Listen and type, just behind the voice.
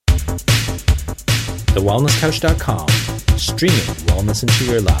TheWellnessCouch.com, streaming wellness into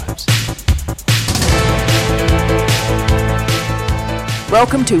your lives.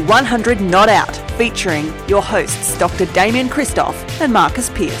 Welcome to 100 Not Out, featuring your hosts Dr. Damien Christoph and Marcus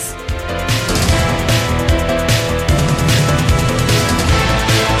Pearce.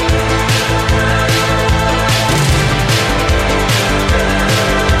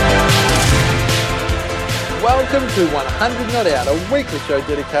 Welcome to 100 Not Out, a weekly show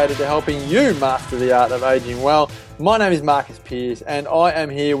dedicated to helping you master the art of aging well. My name is Marcus Pearce, and I am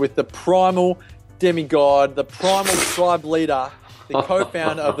here with the primal demigod, the primal tribe leader, the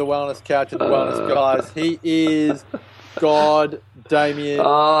co-founder of the Wellness Couch and the Wellness Guys. He is God Damien.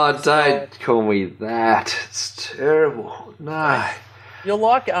 Oh, don't call me that. It's terrible. No. You're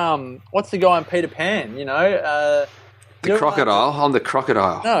like, what's the guy in Peter Pan, you know? The crocodile. I'm the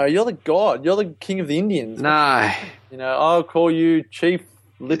crocodile. No, you're the god. You're the king of the Indians. No. You know, I'll call you Chief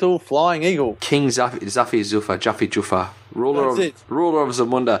Little Flying Eagle. King Zafi Zufa, Jaffi Juffa. Ruler of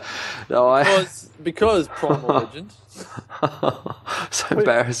Zamunda. No, because primal legend. So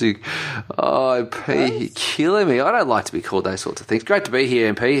embarrassing. Oh, MP, you're killing me. I don't like to be called those sorts of things. Great to be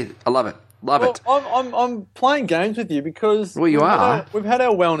here, MP. I love it. Love it. I'm playing games with you because we've had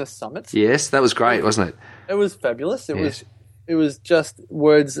our wellness summits. Yes, that was great, wasn't it? It was fabulous. It was just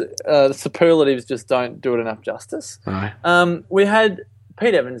words. The superlatives just don't do it enough justice. Right. We had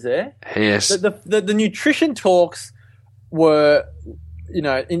Pete Evans there. Yes. The nutrition talks were, you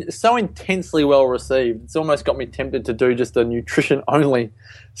know, so intensely well received. It's almost got me tempted to do just a nutrition only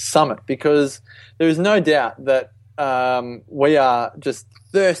summit because there is no doubt that we are just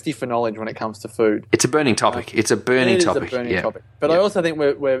thirsty for knowledge when it comes to food. It's a burning topic. It's a burning topic. But I also think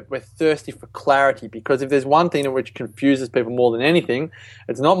we're thirsty for clarity because if there's one thing which confuses people more than anything,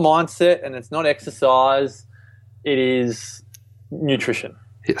 it's not mindset and it's not exercise. It is nutrition.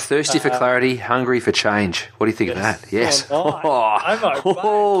 Yeah, thirsty for clarity, hungry for change. What do you think of that? Yes. See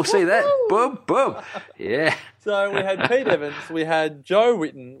that? Boom, boom. Yeah. So we had Pete Evans, we had Joe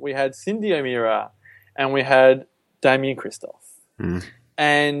Witten, we had Cindy O'Meara, and we had Damien Christoph. Mm.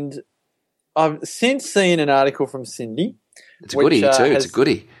 And I've since seen an article from Cindy. It's a goodie too. It's a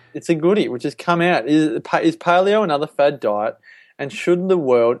goodie. It's a goodie, which has come out. Is paleo another fad diet, and should the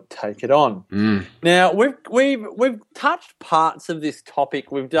world take it on? Mm. Now we've touched parts of this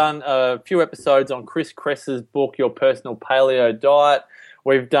topic. We've done a few episodes on Chris Kress's book, Your Personal Paleo Diet.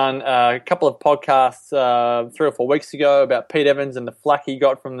 We've done a couple of podcasts 3 or 4 weeks ago about Pete Evans and the flack he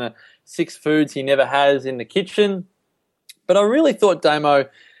got from the 6 foods he never has in the kitchen. But I really thought, Damo,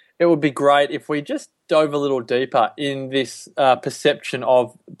 it would be great if we just dove a little deeper in this perception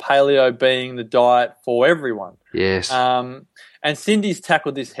of paleo being the diet for everyone. Yes. And Cindy's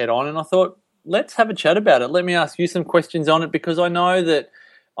tackled this head on, and I thought, let's have a chat about it. Let me ask you some questions on it because I know that,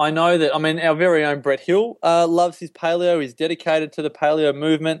 our very own Brett Hill loves his paleo. He's dedicated to the paleo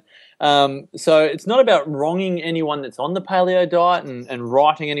movement. So it's not about wronging anyone that's on the paleo diet and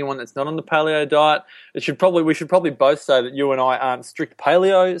righting anyone that's not on the paleo diet. We should probably both say that you and I aren't strict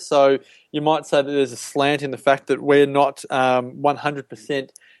paleo. So you might say that there's a slant in the fact that we're not 100%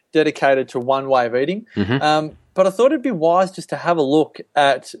 dedicated to one way of eating. Mm-hmm. But I thought it'd be wise just to have a look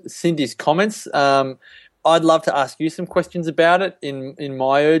at Cindy's comments. I'd love to ask you some questions about it in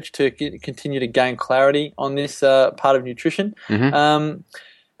my urge to continue to gain clarity on this part of nutrition. Mm-hmm.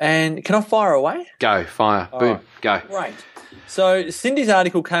 And can I fire away? Go, fire, boom, go. Great. So Cindy's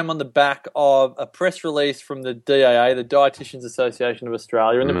article came on the back of a press release from the DAA, the Dietitians Association of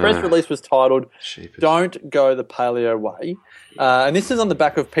Australia, and the press release was titled, Don't Go the Paleo Way. And this is on the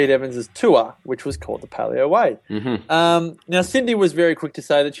back of Pete Evans' tour, which was called the Paleo Way. Mm-hmm. Now, Cindy was very quick to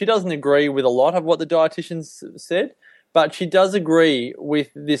say that she doesn't agree with a lot of what the dietitians said, but she does agree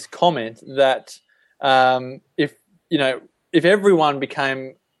with this comment that if everyone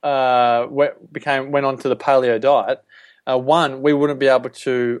went on to the paleo diet, one, we wouldn't be able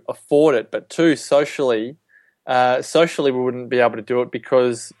to afford it, but two, socially we wouldn't be able to do it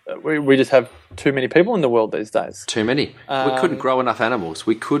because we just have too many people in the world these days. Too many. We couldn't grow enough animals.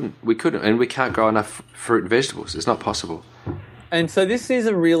 We couldn't, and we can't grow enough fruit and vegetables. It's not possible. And so this is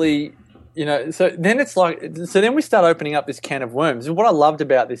a really, so then we start opening up this can of worms. And what I loved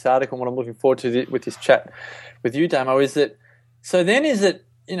about this article and what I'm looking forward to with this chat with you, Damo, is that,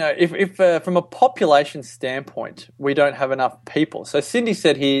 if from a population standpoint, we don't have enough people. So Cindy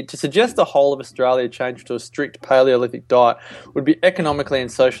said here, to suggest the whole of Australia change to a strict Paleolithic diet would be economically and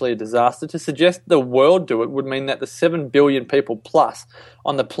socially a disaster. To suggest the world do it would mean that the 7 billion people plus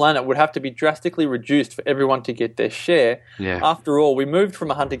on the planet would have to be drastically reduced for everyone to get their share. Yeah. After all, we moved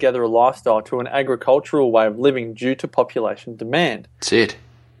from a hunter-gatherer lifestyle to an agricultural way of living due to population demand. That's it.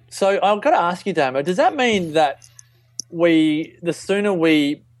 So I've got to ask you, Damo, does that mean that the sooner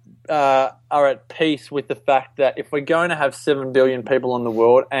we are at peace with the fact that if we're going to have 7 billion people in the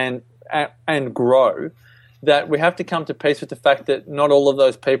world and grow, that we have to come to peace with the fact that not all of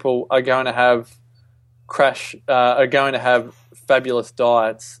those people are going to have fabulous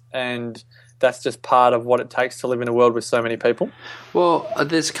diets, and that's just part of what it takes to live in a world with so many people? Well,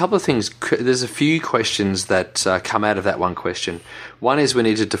 there's a couple of things. There's a few questions that come out of that one question. One is we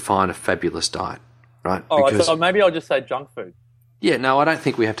need to define a fabulous diet, right? All right, so maybe I'll just say junk food. Yeah, no, I don't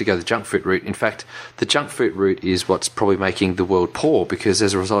think we have to go the junk food route. In fact, the junk food route is what's probably making the world poor, because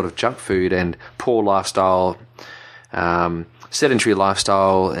as a result of junk food and poor lifestyle, sedentary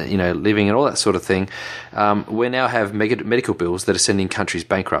lifestyle, living and all that sort of thing, we now have medical bills that are sending countries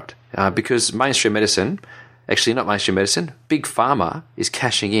bankrupt because mainstream medicine, actually not mainstream medicine, big pharma is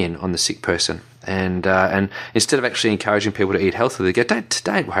cashing in on the sick person. And instead of actually encouraging people to eat healthy, they go,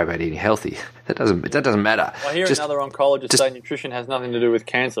 don't worry about eating healthy. That doesn't matter. I hear another oncologist say nutrition has nothing to do with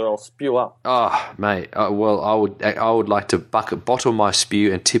cancer. I'll spew up. Oh, mate. Well, I would like to bottle my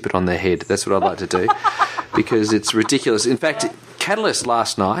spew and tip it on their head. That's what I'd like to do because it's ridiculous. In fact, Catalyst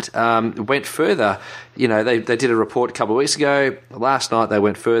last night went further. They did a report a couple of weeks ago. Last night they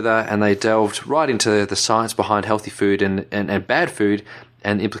went further and they delved right into the science behind healthy food and bad food,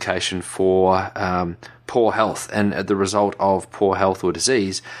 and the implication for poor health and the result of poor health or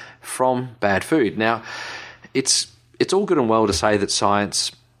disease from bad food. Now, it's all good and well to say that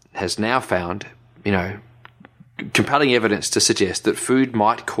science has now found, compelling evidence to suggest that food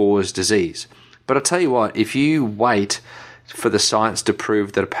might cause disease. But I'll tell you what, if you wait for the science to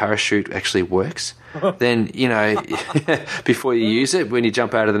prove that a parachute actually works, then, before you use it, when you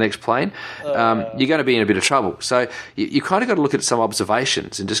jump out of the next plane, you're going to be in a bit of trouble. So you kind of got to look at some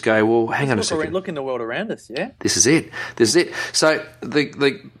observations and just go, well, hang on a second. Look in the world around us, yeah? This is it. So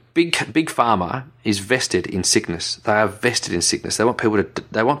the big pharma is vested in sickness. They are vested in sickness. They want people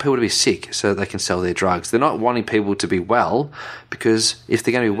to be sick so that they can sell their drugs. They're not wanting people to be well, because if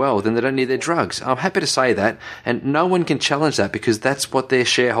they're going to be well, then they don't need their drugs. I'm happy to say that, and no one can challenge that, because that's what their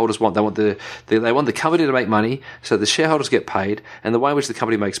shareholders want. They want the company to make money, so the shareholders get paid, and the way in which the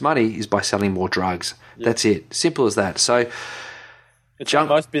company makes money is by selling more drugs. Yeah. That's it. Simple as that. So it's how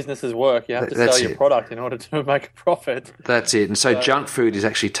most businesses work. You have to sell your product in order to make a profit. That's it. And so junk food is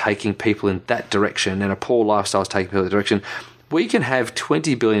actually taking people in that direction, and a poor lifestyle is taking people in that direction. We can have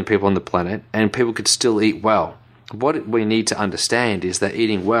 20 billion people on the planet and people could still eat well. What we need to understand is that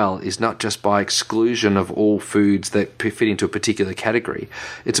eating well is not just by exclusion of all foods that fit into a particular category.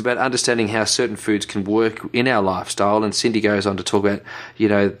 It's about understanding how certain foods can work in our lifestyle. And Cindy goes on to talk about,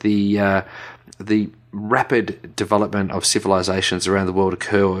 the rapid development of civilizations around the world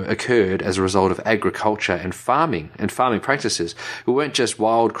occurred as a result of agriculture and farming practices. We weren't just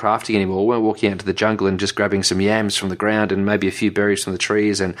wild crafting anymore. We weren't walking out into the jungle and just grabbing some yams from the ground and maybe a few berries from the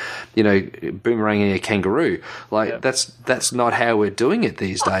trees and, boomeranging a kangaroo. That's not how we're doing it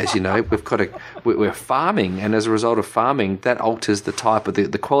these days. We're farming, and as a result of farming, that alters the type of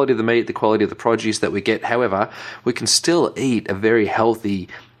the quality of the meat, the quality of the produce that we get. However, we can still eat a very healthy,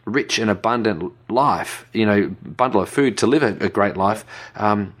 rich and abundant life, bundle of food to live a great life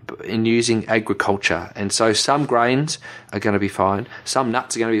in using agriculture. And so some grains are going to be fine, some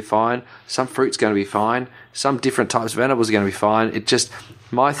nuts are going to be fine, some fruit's going to be fine, some different types of animals are going to be fine.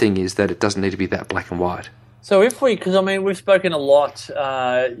 My thing is that it doesn't need to be that black and white. So we've spoken a lot,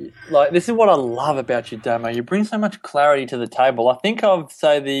 this is what I love about you, Damo. You bring so much clarity to the table. I think of,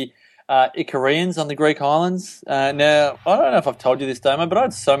 say, the Icarians on the Greek islands. Now, I don't know if I've told you this, Damo, but I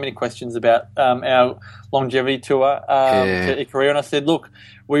had so many questions about our longevity tour to Icaria, and I said, look,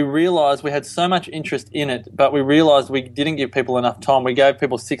 we realised we had so much interest in it, but we realised we didn't give people enough time. We gave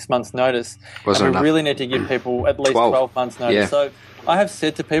people 6 months' notice, and we really need to give people at least 12 months' notice. Yeah. So I have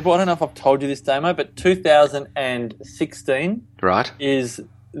said to people, I don't know if I've told you this, Damo, but 2016 is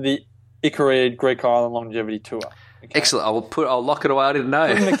the Icaria Greek Island longevity tour. Okay. Excellent. I'll lock it away. I didn't know.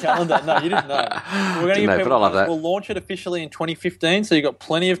 Put it in the calendar. No, you didn't know. We're going to give people. But I love that. We'll launch it officially in 2015, so you've got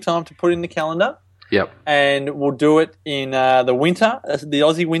plenty of time to put it in the calendar. Yep. And we'll do it in the winter, the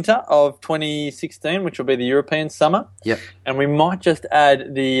Aussie winter of 2016, which will be the European summer. Yep. And we might just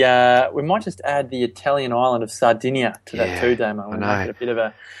add the Italian island of Sardinia to that too, Damo. We'll make it a bit of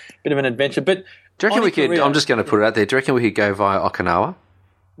an adventure. But do you reckon we could? I'm just going to put it out there. Do you reckon we could go via Okinawa?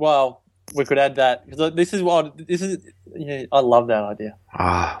 Well, we could add that, because I love that idea.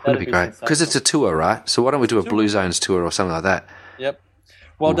 Wouldn't it be great? Because it's a tour, right? So why don't we do a Blue Zones tour or something like that? Yep.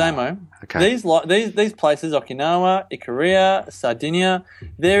 Well, Damo, these places, Okinawa, Ikaria, Sardinia,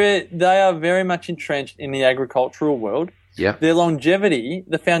 they are very much entrenched in the agricultural world. Yeah. Their longevity,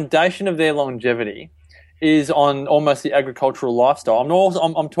 the foundation of their longevity is on almost the agricultural lifestyle.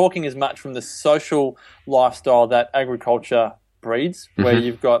 I'm talking as much from the social lifestyle that agriculture breeds, where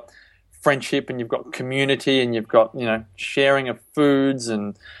you've got friendship and you've got community and you've got, sharing of foods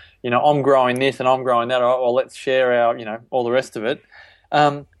and, I'm growing this and I'm growing that. All right, well, let's share our, all the rest of it.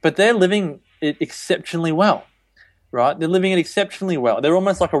 But they're living it exceptionally well, right? They're living it exceptionally well. They're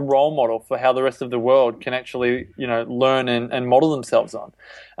almost like a role model for how the rest of the world can actually, learn and model themselves on.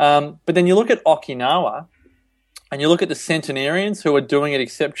 But then you look at Okinawa and you look at the centenarians who are doing it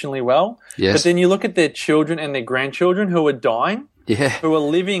exceptionally well. Yes. But then you look at their children and their grandchildren who are dying. Yeah. Who are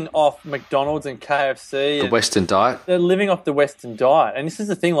living off McDonald's and KFC. The Western diet. They're living off the Western diet. And this is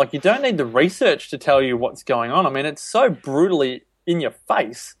the thing, like, you don't need the research to tell you what's going on. I mean, it's so brutally in your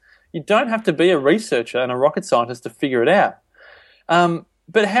face. You don't have to be a researcher and a rocket scientist to figure it out.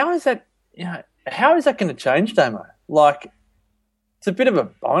 But how is that, how is that going to change, Damo? Like, it's a bit of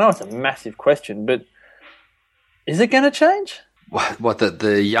I know it's a massive question, but is it going to change? What,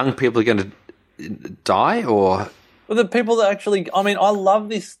 the young people are going to die, or... Well, the people that actually, I mean, I love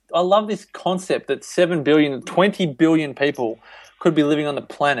this concept that 20 billion people could be living on the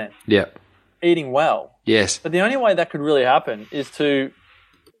planet. Yeah. Eating well. Yes. But the only way that could really happen is to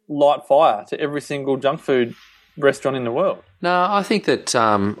light fire to every single junk food restaurant in the world. No, I think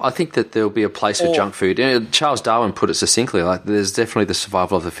that there'll be a place for junk food. Charles Darwin put it succinctly, like, there's definitely the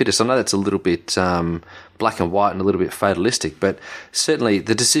survival of the fittest. I know that's a little bit black and white and a little bit fatalistic, but certainly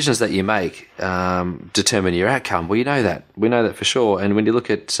the decisions that you make determine your outcome. We know that for sure. And when you look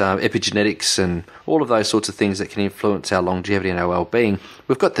at epigenetics and all of those sorts of things that can influence our longevity and our well-being,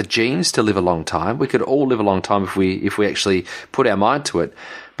 we've got the genes to live a long time. We could all live a long time if we actually put our mind to it.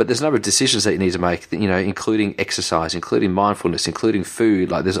 But there's a number of decisions that you need to make, including exercise, including mindfulness, including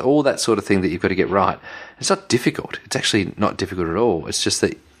food. Like, there's all that sort of thing that you've got to get right. It's not difficult. It's actually not difficult at all. It's just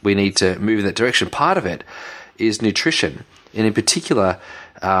that we need to move in that direction. Part of it is nutrition, and in particular,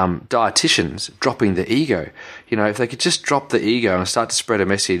 dietitians dropping the ego. If they could just drop the ego and start to spread a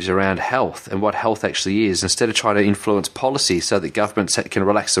message around health and what health actually is, instead of trying to influence policy so that governments can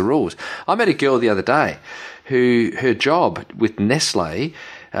relax the rules. I met a girl the other day who her job with Nestle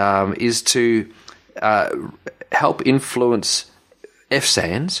is to help influence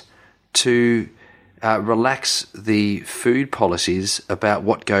FSANZ to relax the food policies about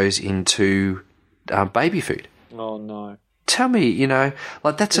what goes into baby food. Oh, no. Tell me,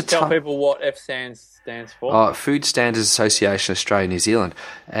 like, that's Just tell people what FSANZ stands for. Food Standards Association Australia New Zealand.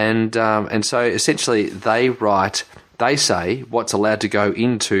 And so essentially they say what's allowed to go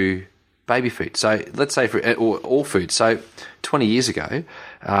into baby food. So let's say for all food. So 20 years ago,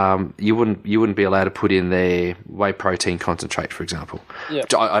 you wouldn't be allowed to put in their whey protein concentrate, for example. Yeah.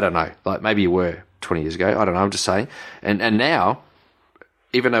 I don't know. Like, maybe you were 20 years ago. I don't know. I'm just saying. And now,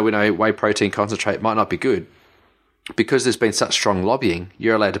 even though we know whey protein concentrate might not be good, because there's been such strong lobbying,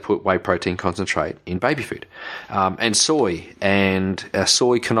 you're allowed to put whey protein concentrate in baby food, and soy and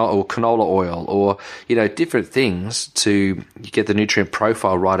soy canola oil, or different things to get the nutrient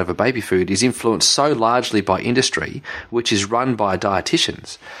profile right of a baby food is influenced so largely by industry, which is run by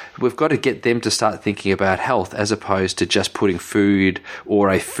dietitians. We've got to get them to start thinking about health as opposed to just putting food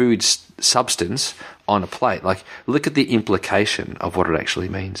or a food substance on a plate. Like, look at the implication of what it actually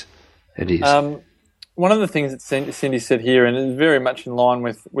means. It is. One of the things that Cindy said here, and it's very much in line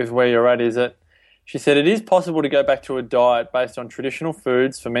with where you're at, is that she said it is possible to go back to a diet based on traditional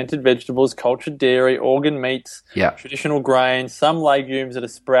foods, fermented vegetables, cultured dairy, organ meats, traditional grains, some legumes that are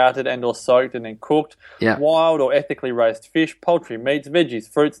sprouted and or soaked and then cooked, wild or ethically raised fish, poultry, meats, veggies,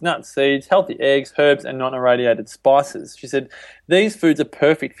 fruits, nuts, seeds, healthy eggs, herbs, and non-irradiated spices. She said these foods are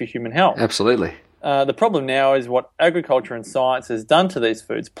perfect for human health. Absolutely. The problem now is what agriculture and science has done to these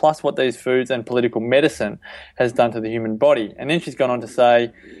foods, plus what these foods and political medicine has done to the human body. And then she's gone on to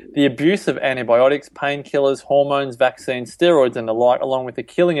say the abuse of antibiotics, painkillers, hormones, vaccines, steroids and the like, along with the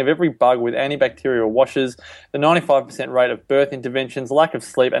killing of every bug with antibacterial washes, the 95% rate of birth interventions, lack of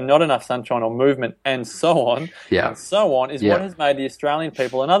sleep and not enough sunshine or movement, and so on, is what has made the Australian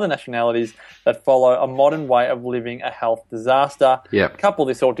people and other nationalities that follow a modern way of living a health disaster. Couple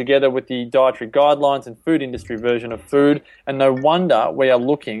this all together with the dietary guidelines and food industry version of food, and no wonder we are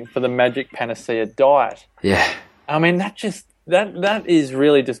looking for the magic panacea diet. I mean, that is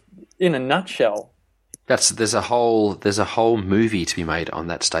really just in a nutshell. There's a whole movie to be made on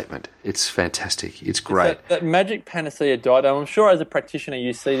that statement. It's fantastic. It's great. That magic panacea diet. I'm sure as a practitioner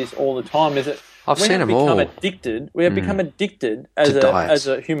you see this all the time. Is it? I've seen them all. We have become addicted as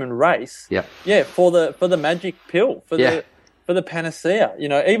a human race. For the magic pill, for the panacea.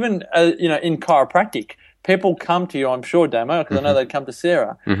 Even in chiropractic, people come to you, I'm sure, Damo, because I know they'd come to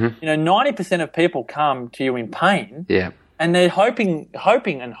Sarah. 90% of people come to you in pain. Yeah. And they're hoping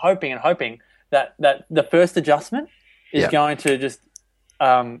that the first adjustment is going to just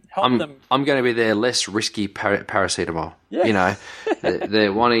help them. I'm going to be their less risky paracetamol. Yeah.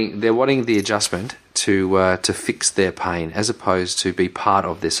 They're wanting the adjustment to fix their pain as opposed to be part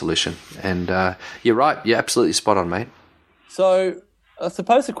of their solution. And you're right. You're absolutely spot on, mate. So I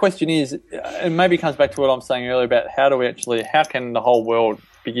suppose the question is, and maybe it comes back to what I'm saying earlier about how can the whole world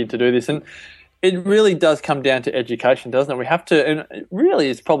begin to do this? And it really does come down to education, doesn't it? We have to, and it really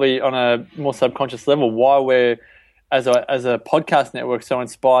is probably on a more subconscious level why we're, as a podcast network, so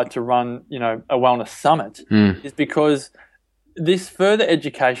inspired to run, a wellness summit, is because this further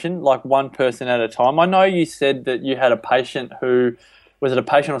education, like one person at a time. I know you said that you had a patient was it a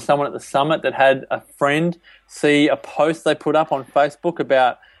patient or someone at the summit that had a friend see a post they put up on Facebook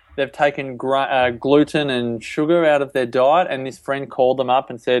about they've taken gluten and sugar out of their diet, and this friend called them up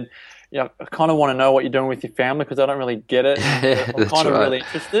and said, I kind of want to know what you're doing with your family because I don't really get it. I'm kind of really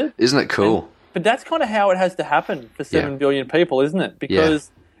interested. Isn't it cool? But that's kind of how it has to happen for 7 billion people, isn't it?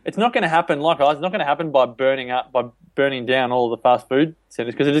 Because it's not going to happen like us. It's not going to happen by burning down all of the fast food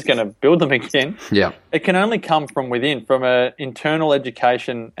centres because they're just going to build them again. Yeah. It can only come from within, from an internal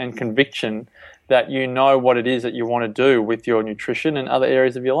education and conviction that you know what it is that you want to do with your nutrition and other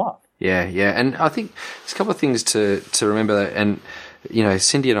areas of your life. Yeah. And I think there's a couple of things to remember, and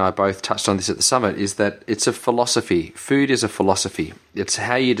Cindy and I both touched on this at the summit, is that it's a philosophy. Food is a philosophy. It's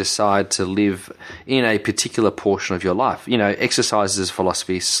how you decide to live in a particular portion of your life. Exercise is a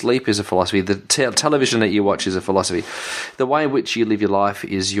philosophy. Sleep is a philosophy. The television that you watch is a philosophy. The way in which you live your life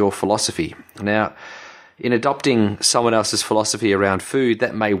is your philosophy. Now, in adopting someone else's philosophy around food,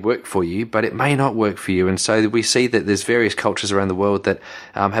 that may work for you, but it may not work for you. And so we see that there's various cultures around the world that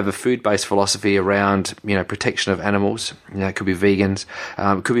have a food-based philosophy around, protection of animals. It could be vegans,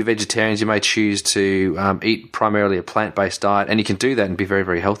 it could be vegetarians. You may choose to eat primarily a plant-based diet, and you can do that and be very,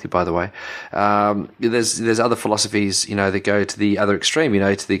 very healthy, by the way. There's other philosophies, that go to the other extreme,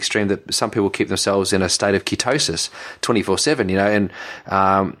 to the extreme that some people keep themselves in a state of ketosis 24/7,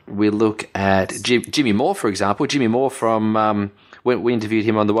 and we look at Jimmy Moore, for example. Jimmy Moore from we interviewed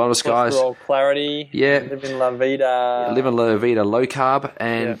him on the Wellness Guys. Cholesterol clarity. Yeah. Living La Vida. Living La Vida low carb.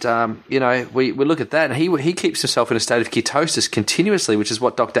 And, we look at that, and he keeps himself in a state of ketosis continuously, which is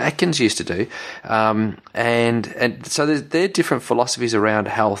what Dr. Atkins used to do. And so there are different philosophies around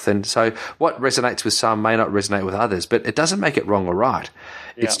health. And so what resonates with some may not resonate with others, but it doesn't make it wrong or right.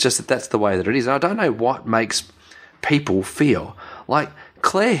 Yeah. It's just that's the way that it is. And I don't know what makes people feel like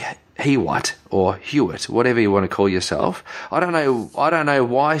Claire Hewitt or Hewitt, whatever you want to call yourself. I don't know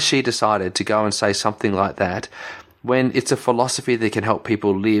why she decided to go and say something like that when it's a philosophy that can help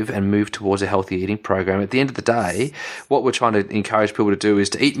people live and move towards a healthy eating program. At the end of the day, what we're trying to encourage people to do is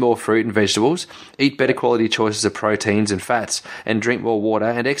to eat more fruit and vegetables, eat better quality choices of proteins and fats, and drink more water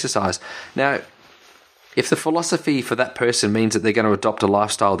and exercise. Now, if the philosophy for that person means that they're going to adopt a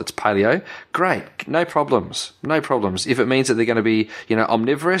lifestyle that's paleo, great, no problems. If it means that they're going to be,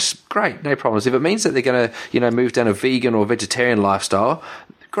 omnivorous, great, no problems. If it means that they're going to, move down a vegan or vegetarian lifestyle,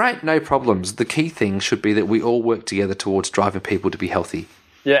 great, no problems. The key thing should be that we all work together towards driving people to be healthy.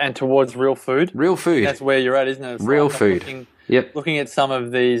 Yeah, and towards real food. Real food. That's where you're at, isn't it? It's real food. Looking at some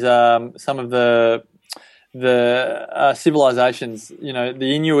of these, some of the civilizations,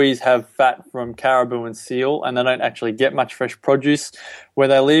 the Inuits have fat from caribou and seal, and they don't actually get much fresh produce. Where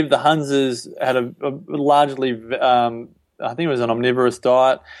they live, the Hunzas had a largely, I think it was an omnivorous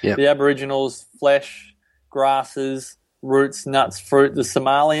diet. Yep. The Aboriginals, flesh, grasses, roots, nuts, fruit. The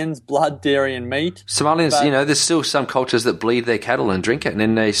Somalians, blood, dairy, and meat. Somalians, there's still some cultures that bleed their cattle and drink it, and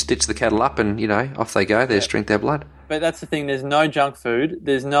then they stitch the cattle up and, off they go. They just drink their blood. But that's the thing. There's no junk food.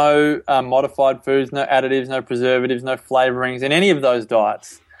 There's no modified foods, no additives, no preservatives, no flavorings in any of those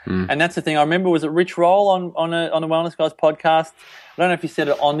diets. And that's the thing. I remember, was it Rich Roll on the Wellness Guys podcast? I don't know if he said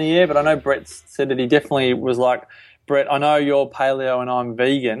it on the air, but I know Brett said that he definitely was like, Brett, I know you're paleo and I'm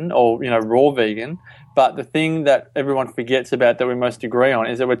vegan, or raw vegan, but the thing that everyone forgets about that we most agree on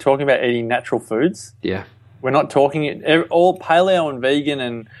is that we're talking about eating natural foods. Yeah. We're not talking all paleo and vegan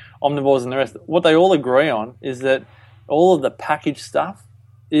and omnivores and the rest. What they all agree on is that all of the packaged stuff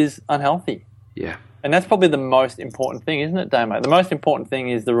is unhealthy. Yeah. And that's probably the most important thing, isn't it, Damo? The most important thing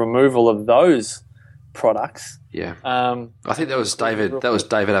is the removal of those products. Yeah. I think that was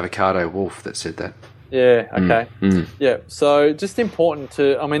David Avocado Wolf that said that. Yeah, okay. Yeah. So just important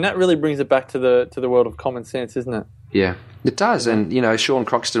that really brings it back to the world of common sense, isn't it? Yeah, it does. And, Sean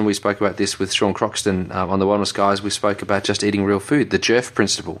Croxton, we spoke about this with Sean Croxton on the Wellness Guys. We spoke about just eating real food, the JERF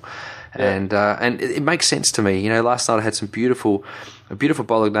principle. And it makes sense to me. You know, last night I had a beautiful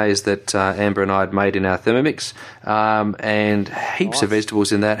bolognese that Amber and I had made in our Thermomix, and heaps of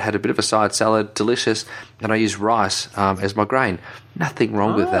vegetables in that. Had a bit of a side salad, delicious, and I used rice as my grain. Nothing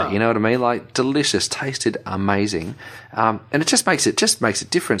wrong with that, you know what I mean? Like, delicious, tasted amazing, and it just makes a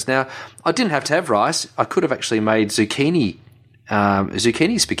difference. Now, I didn't have to have rice. I could have actually made zucchini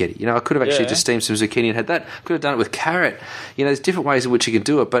spaghetti. You know, I could have actually just steamed some zucchini and had that. Could have done it with carrot. You know, there's different ways in which you can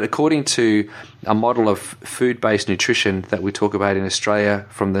do it. But according to a model of food-based nutrition that we talk about in Australia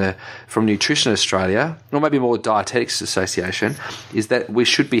from Nutrition Australia, or maybe more Dietetics Association, is that we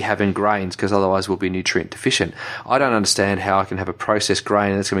should be having grains because otherwise we'll be nutrient deficient. I don't understand how I can have a processed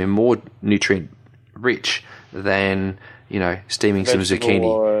grain that's going to be more nutrient rich than, you know, steaming some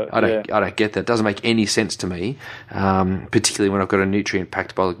zucchini. I don't get that. It doesn't make any sense to me, particularly when I've got a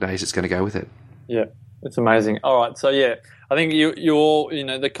nutrient-packed bolognese that's going to go with it. Yeah, it's amazing. All right, so I think you all, you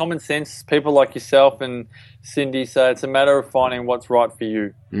know, the common sense people like yourself and Cindy say it's a matter of finding what's right for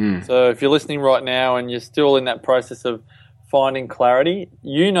you. So if you're listening right now and you're still in that process of finding clarity,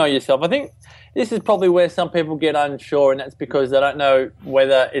 you know yourself. I think this is probably where some people get unsure, and that's because they don't know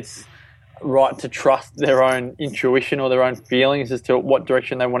whether it's right to trust their own intuition or their own feelings as to what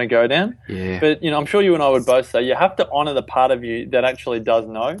direction they want to go down. Yeah. But, you know, I'm sure you and I would both say you have to honour the part of you that actually does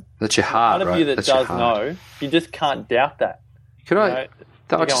know. That's your heart, right? The part of you that does know, you just can't doubt that. I'm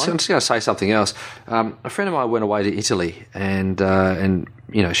just going to say something else. A friend of mine went away to Italy, and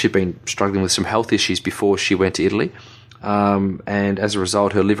you know, she'd been struggling with some health issues before she went to Italy, and as a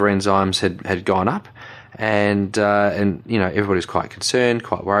result, her liver enzymes had gone up, and you know, everybody was quite concerned,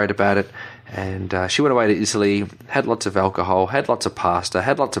 quite worried about it. And she went away to Italy, had lots of alcohol, had lots of pasta,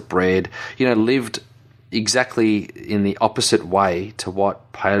 had lots of bread, you know, lived exactly in the opposite way to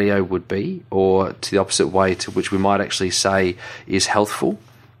what paleo would be, or to the opposite way to which we might actually say is healthful.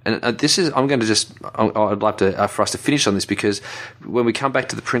 And I'd like to for us to finish on this, because when we come back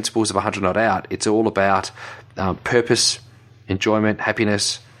to the principles of 100 Not Out, it's all about purpose, enjoyment,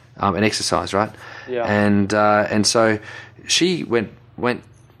 happiness, and exercise, right? Yeah. And so she went,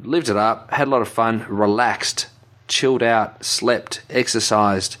 lived it up, had a lot of fun, relaxed, chilled out, slept,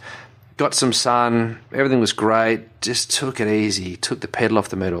 exercised, got some sun, everything was great, just took it easy, took the pedal off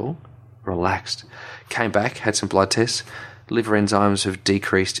the metal, relaxed, came back, had some blood tests. Liver enzymes have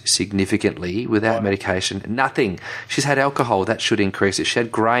decreased significantly without medication. Nothing. She's had alcohol, that should increase it. She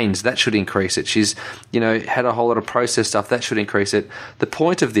had grains, that should increase it. She's, you know, had a whole lot of processed stuff, that should increase it. The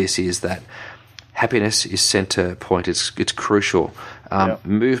point of this is that happiness is center point. It's crucial.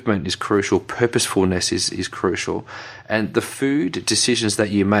 Movement is crucial. Purposefulness is crucial. And the food decisions that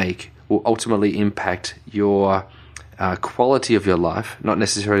you make will ultimately impact your quality of your life, not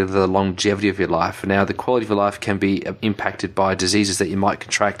necessarily the longevity of your life. Now, the quality of your life can be impacted by diseases that you might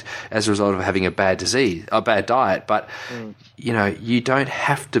contract as a result of having a bad diet. But you know, you don't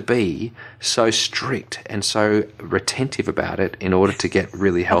have to be so strict and so retentive about it in order to get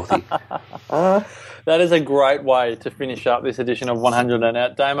really healthy. That is a great way to finish up this edition of 100 and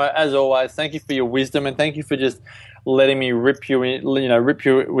Out. Damo, as always, thank you for your wisdom, and thank you for just letting me rip you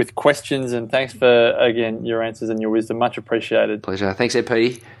with questions, and thanks for, again, your answers and your wisdom. Much appreciated. Pleasure. Thanks, EP.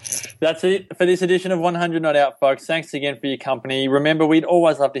 That's it for this edition of 100 Not Out, folks. Thanks again for your company. Remember, we'd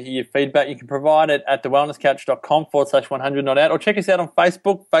always love to hear your feedback. You can provide it at thewellnesscouch.com/100 Not Out, or check us out on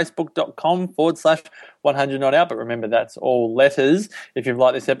Facebook, facebook.com/100 Not Out. But remember, that's all letters. If you've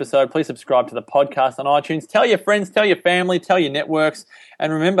liked this episode, please subscribe to the podcast on iTunes. Tell your friends, tell your family, tell your networks.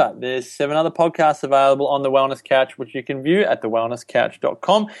 And remember, there's 7 other podcasts available on The Wellness Couch, which you can view at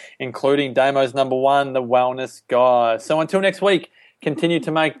thewellnesscouch.com, including Damo's number 1, The Wellness Guy. So until next week, continue to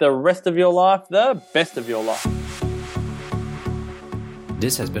make the rest of your life the best of your life.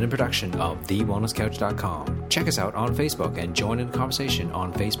 This has been a production of TheWellnessCouch.com. Check us out on Facebook and join in the conversation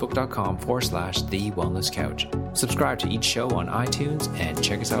on Facebook.com/TheWellnessCouch. Subscribe to each show on iTunes and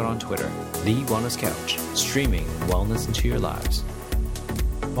check us out on Twitter. The Wellness Couch, streaming wellness into your lives.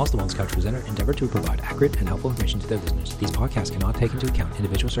 Whilst the Wellness Couch presenter endeavor to provide accurate and helpful information to their listeners, these podcasts cannot take into account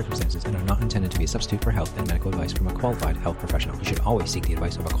individual circumstances and are not intended to be a substitute for health and medical advice from a qualified health professional. You should always seek the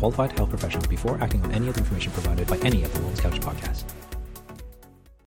advice of a qualified health professional before acting on any of the information provided by any of the Wellness Couch podcasts.